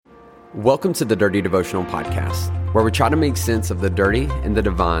Welcome to the Dirty Devotional Podcast, where we try to make sense of the dirty and the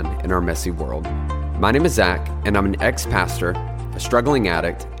divine in our messy world. My name is Zach, and I'm an ex-pastor, a struggling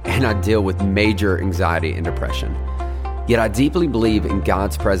addict, and I deal with major anxiety and depression. Yet I deeply believe in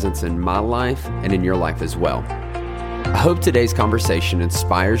God's presence in my life and in your life as well. I hope today's conversation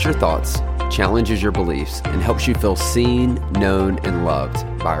inspires your thoughts, challenges your beliefs, and helps you feel seen, known, and loved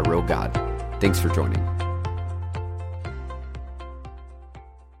by a real God. Thanks for joining.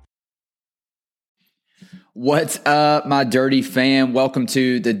 What's up, my dirty fam? Welcome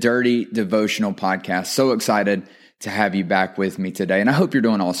to the Dirty Devotional Podcast. So excited to have you back with me today. And I hope you're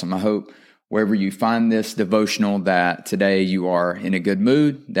doing awesome. I hope wherever you find this devotional that today you are in a good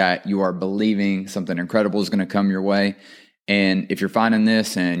mood, that you are believing something incredible is going to come your way. And if you're finding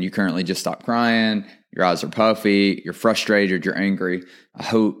this and you currently just stopped crying, your eyes are puffy, you're frustrated, you're angry, I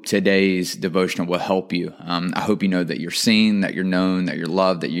hope today's devotional will help you. I hope you know that you're seen, that you're known, that you're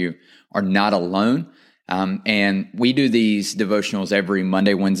loved, that you are not alone. And we do these devotionals every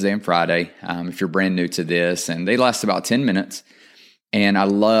Monday, Wednesday, and Friday, if you're brand new to this, and they last about 10 minutes. And I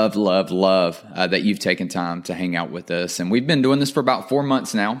love that you've taken time to hang out with us. And we've been doing this for about 4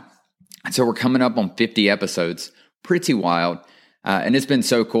 months now. And so we're coming up on 50 episodes, pretty wild. And it's been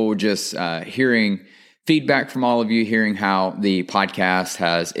so cool just hearing feedback from all of you, hearing how the podcast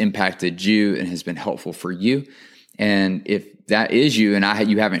has impacted you and has been helpful for you. And if that is you and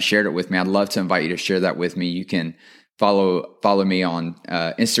you haven't shared it with me, I'd love to invite you to share that with me. You can follow me on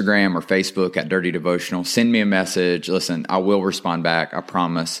Instagram or Facebook at Dirty Devotional. Send me a message. Listen, I will respond back, I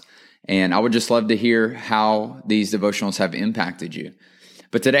promise. And I would just love to hear how these devotionals have impacted you.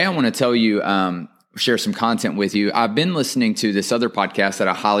 But today I want to tell you, share some content with you. I've been listening to this other podcast that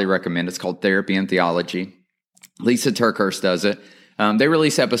I highly recommend. It's called Therapy and Theology. Lisa TerKeurst does it. They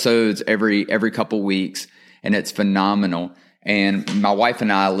release episodes every couple weeks, and it's phenomenal. And my wife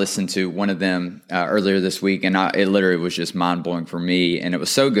and I listened to one of them earlier this week, and it literally was just mind-blowing for me. And it was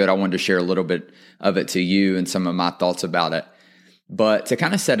so good, I wanted to share a little bit of it to you and some of my thoughts about it. But to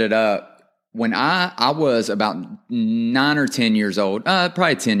kind of set it up, when I was about 9 or 10 years old,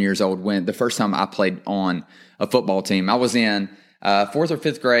 probably 10 years old, when the first time I played on a football team, I was in 4th or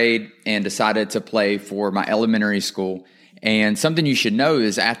 5th grade and decided to play for my elementary school. And something you should know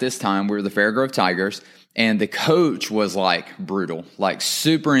is at this time, we were the Fairgrove Tigers. And the coach was like brutal, like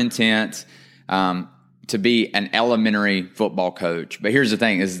super intense to be an elementary football coach. But here's the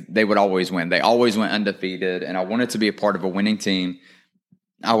thing is they would always win. They always went undefeated. And I wanted to be a part of a winning team.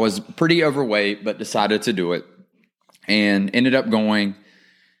 I was pretty overweight, but decided to do it and ended up going,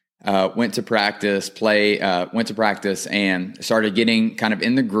 went to practice and started getting kind of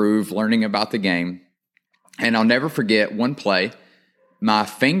in the groove, learning about the game. And I'll never forget one play. My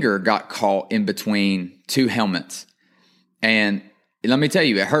finger got caught in between two helmets. And let me tell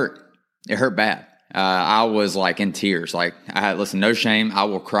you, it hurt. It hurt bad. I was like in tears. Like, listen, no shame. I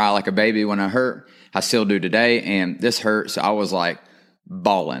will cry like a baby when I hurt. I still do today. And this hurt. So I was like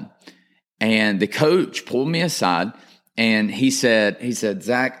bawling. And the coach pulled me aside and he said,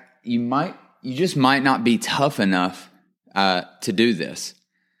 Zach, you just might not be tough enough to do this.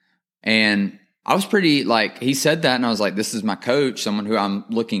 And I was pretty he said that and I was like, this is my coach, someone who I'm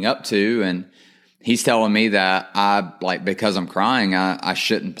looking up to. And he's telling me that because I'm crying, I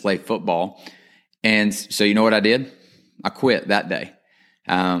shouldn't play football. And so you know what I did? I quit that day.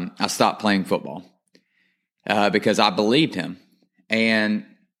 I stopped playing football because I believed him. And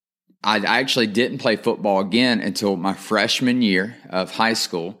I actually didn't play football again until my freshman year of high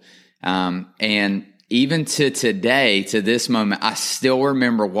school. And even to today, to this moment, I still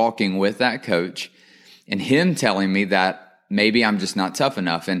remember walking with that coach and him telling me that maybe I'm just not tough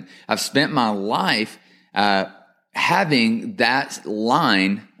enough. And I've spent my life having that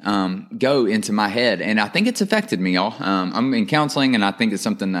line go into my head. And I think it's affected me, y'all. I'm in counseling, and I think it's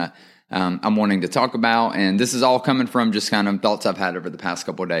something that I'm wanting to talk about. And this is all coming from just kind of thoughts I've had over the past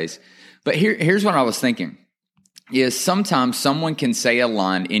couple of days. But here's what I was thinking, is sometimes someone can say a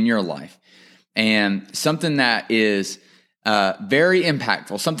line in your life, and something that is very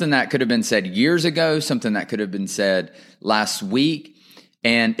impactful, something that could have been said years ago, something that could have been said last week,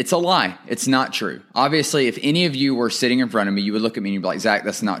 and it's a lie. It's not true. Obviously, if any of you were sitting in front of me, you would look at me and you'd be like, Zach,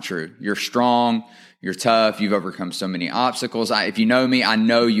 that's not true. You're strong. You're tough. You've overcome so many obstacles. If you know me, I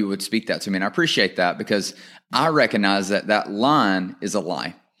know you would speak that to me, and I appreciate that because I recognize that line is a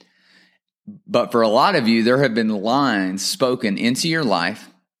lie. But for a lot of you, there have been lines spoken into your life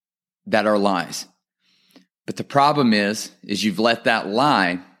that are lies. But the problem is you've let that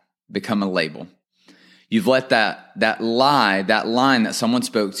lie become a label. You've let that lie, that line that someone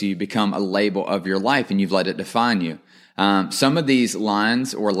spoke to you become a label of your life, and you've let it define you. Some of these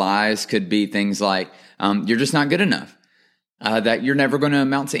lines or lies could be things like, you're just not good enough, that you're never going to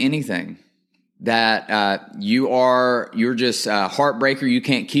amount to anything, that you're just a heartbreaker, you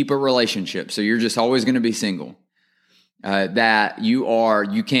can't keep a relationship, so you're just always going to be single, that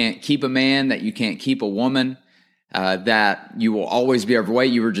you can't keep a man, that you can't keep a woman, that you will always be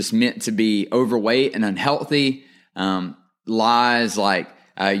overweight, you were just meant to be overweight and unhealthy, lies like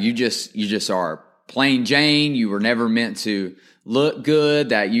you just are plain Jane, you were never meant to look good,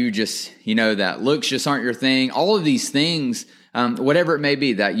 that that looks just aren't your thing. All of these things, whatever it may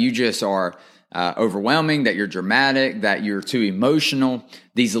be, that you just are overwhelming, that you're dramatic, that you're too emotional.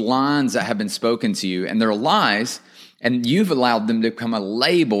 These lines that have been spoken to you, and they're lies, and you've allowed them to become a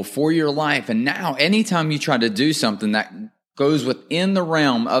label for your life. And now anytime you try to do something that goes within the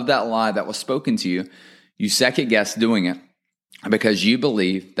realm of that lie that was spoken to you, you second guess doing it because you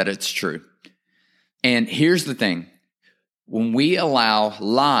believe that it's true. And here's the thing. When we allow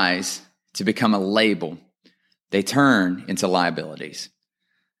lies to become a label, they turn into liabilities.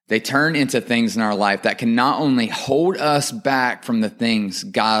 They turn into things in our life that can not only hold us back from the things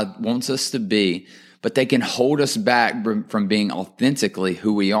God wants us to be, but they can hold us back from being authentically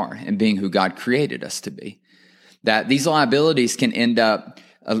who we are and being who God created us to be. That these liabilities can end up,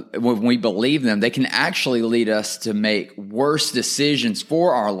 when we believe them, they can actually lead us to make worse decisions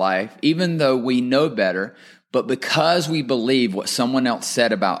for our life, even though we know better. But because we believe what someone else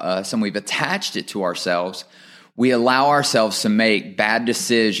said about us and we've attached it to ourselves, we allow ourselves to make bad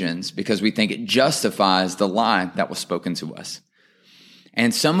decisions because we think it justifies the lie that was spoken to us.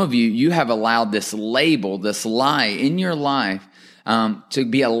 And some of you have allowed this label, this lie in your life to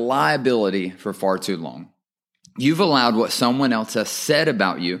be a liability for far too long. You've allowed what someone else has said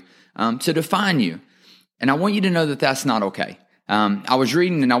about you to define you. And I want you to know that that's not okay. I was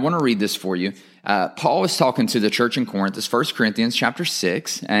reading, and I want to read this for you. Paul was talking to the church in Corinth. It's 1 Corinthians chapter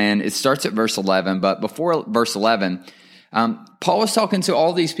 6, and it starts at verse 11. But before verse 11, Paul was talking to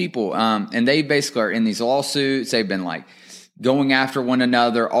all these people, and they basically are in these lawsuits. They've been like going after one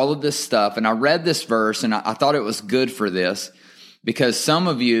another, all of this stuff. And I read this verse, and I thought it was good for this because some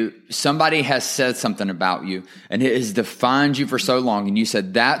of you, somebody has said something about you, and it has defined you for so long. And you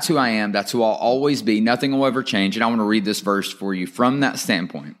said, that's who I am. That's who I'll always be. Nothing will ever change. And I want to read this verse for you from that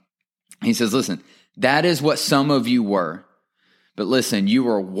standpoint. He says, listen, that is what some of you were. But listen, you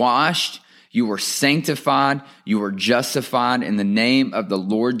were washed, you were sanctified, you were justified in the name of the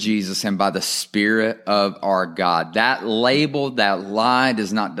Lord Jesus and by the Spirit of our God. That label, that lie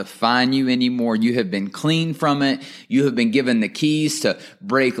does not define you anymore. You have been cleaned from it. You have been given the keys to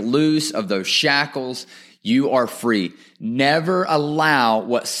break loose of those shackles. You are free. Never allow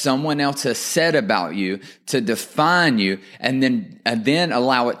what someone else has said about you to define you and then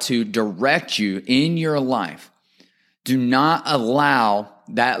allow it to direct you in your life. Do not allow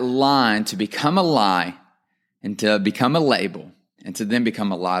that line to become a lie and to become a label and to then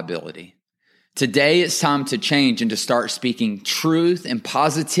become a liability. Today it's time to change and to start speaking truth and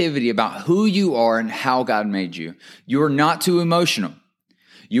positivity about who you are and how God made you. You are not too emotional.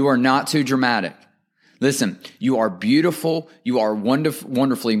 You are not too dramatic. Listen, you are beautiful, you are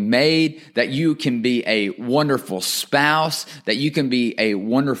wonderfully made, that you can be a wonderful spouse, that you can be a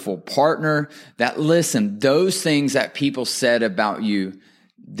wonderful partner, that listen, those things that people said about you,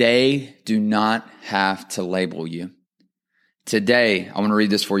 they do not have to label you. Today, I want to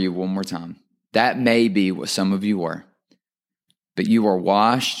read this for you one more time. That may be what some of you were, but you are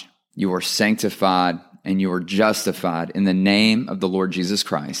washed, you are sanctified, and you are justified in the name of the Lord Jesus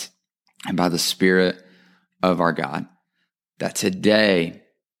Christ and by the Spirit of our God, that today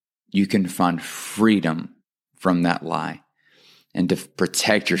you can find freedom from that lie and to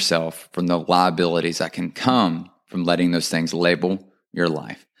protect yourself from the liabilities that can come from letting those things label your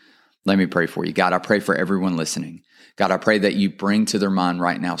life. Let me pray for you. God, I pray for everyone listening. God, I pray that you bring to their mind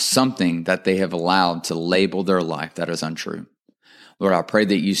right now something that they have allowed to label their life that is untrue. Lord, I pray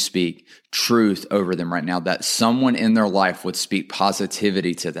that you speak truth over them right now, that someone in their life would speak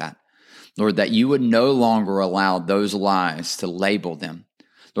positivity to that. Lord, that you would no longer allow those lies to label them.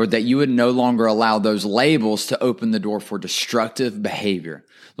 Lord, that you would no longer allow those labels to open the door for destructive behavior.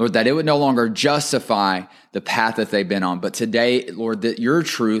 Lord, that it would no longer justify the path that they've been on. But today, Lord, that your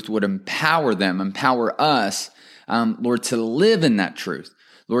truth would empower them, empower us, Lord, to live in that truth.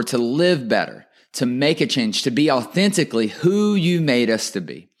 Lord, to live better, to make a change, to be authentically who you made us to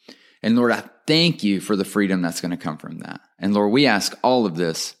be. And Lord, I thank you for the freedom that's going to come from that. And Lord, we ask all of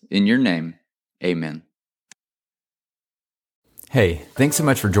this in your name. Amen. Hey, thanks so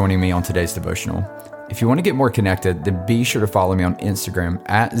much for joining me on today's devotional. If you want to get more connected, then be sure to follow me on Instagram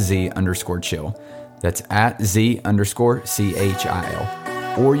 @Z_chill. That's at @Z_CHIL.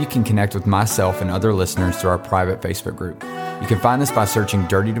 Or you can connect with myself and other listeners through our private Facebook group. You can find us by searching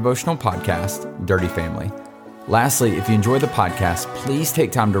Dirty Devotional Podcast, Dirty Family. Lastly, if you enjoy the podcast, please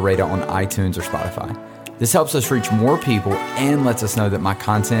take time to rate it on iTunes or Spotify. This helps us reach more people and lets us know that my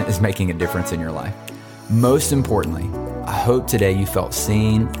content is making a difference in your life. Most importantly, I hope today you felt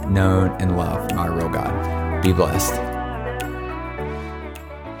seen, known, and loved by a real God. Be blessed.